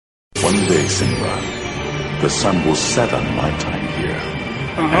One day, Simba, the sun will set on my time here,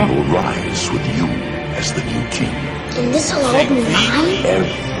 and will rise with you as the new king. And this will all be mine?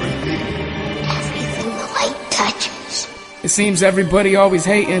 Everything. Everything the light touches. It seems everybody always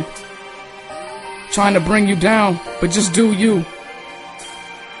hating, trying to bring you down, but just do you.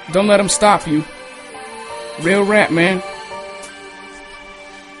 Don't let them stop you. Real rap, man.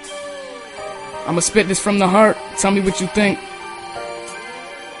 I'ma spit this from the heart. Tell me what you think.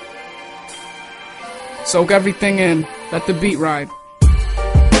 Soak everything in. Let the beat ride.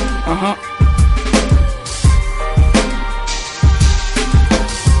 Uh-huh.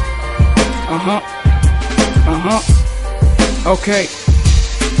 Uh-huh. Uh-huh. Okay.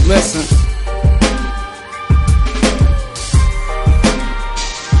 Listen.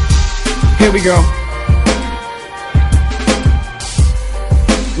 Here we go.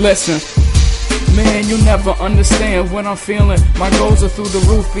 Listen. Man, you never understand what I'm feeling. My goals are through the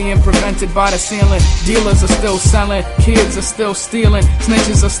roof, being prevented by the ceiling. Dealers are still selling, kids are still stealing,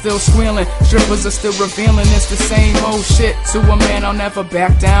 snitches are still squealing, strippers are still revealing. It's the same old shit. To a man, I'll never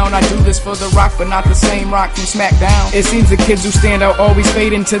back down. I do this for the rock, but not the same rock from SmackDown. It seems the kids who stand out always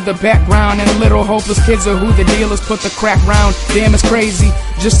fade into the background, and little hopeless kids are who the dealers put the crack round. Damn, it's crazy.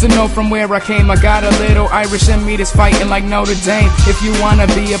 Just to know from where I came, I got a little Irish in me that's fighting like Notre Dame. If you wanna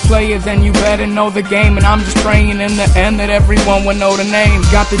be a player, then you better know the game. And I'm just praying in the end that everyone will know the name.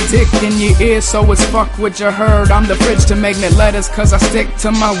 Got the dick in your ear, so it's fuck what you heard. I'm the bridge to magnet letters, cause I stick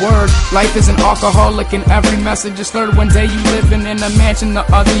to my word. Life is an alcoholic and every message is slurred. One day you living in a mansion, the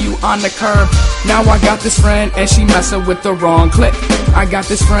other you on the curb. Now I got this friend and she messing with the wrong click. I got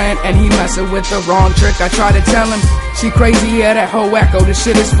this friend and he messing with the wrong trick. I try to tell him, she crazy, yeah, that hoe wacko. This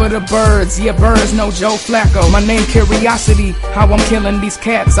shit is for the birds, yeah, birds, no Joe Flacco. My name Curiosity, how I'm killing these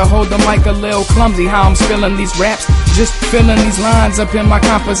cats. I hold them like a little clumsy, how I'm spilling these raps. Just filling these lines up in my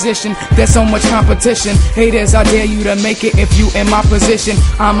composition. There's so much competition. Haters, I dare you to make it if you in my position.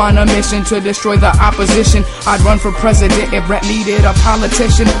 I'm on a mission to destroy the opposition. I'd run for president if rap needed a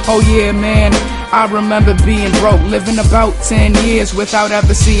politician. Oh yeah, man, I remember being broke, living about 10 years without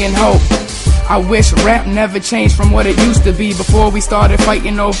ever seeing hope. I wish rap never changed from what it used to be before we started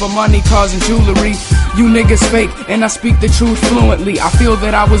fighting over money, cars, and jewelry. You niggas fake, and I speak the truth fluently. I feel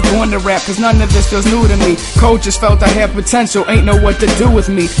that I was born to rap, cause none of this feels new to me. Coach just felt I had potential, ain't know what to do with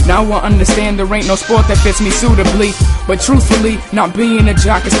me. Now I understand there ain't no sport that fits me suitably. But truthfully, not being a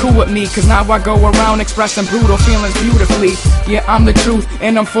jock is cool with me, cause now I go around expressing brutal feelings beautifully. Yeah, I'm the truth,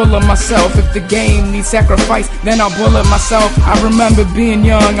 and I'm full of myself. If the game needs sacrifice, then I'll bullet myself. I remember being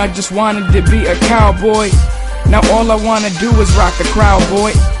young, I just wanted to be a cowboy. Now all I wanna do is rock the crowd,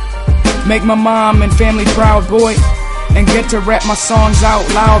 boy. Make my mom and family proud, boy. And get to rap my songs out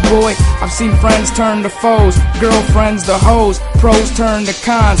loud, boy. I've seen friends turn to foes, girlfriends to hoes, pros turn to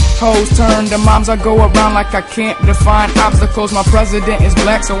cons, hoes turn to moms. I go around like I can't define obstacles. My president is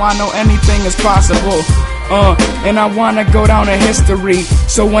black, so I know anything is possible. And I wanna go down in history,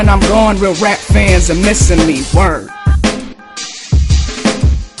 so when I'm gone, real rap fans are missing me. Word.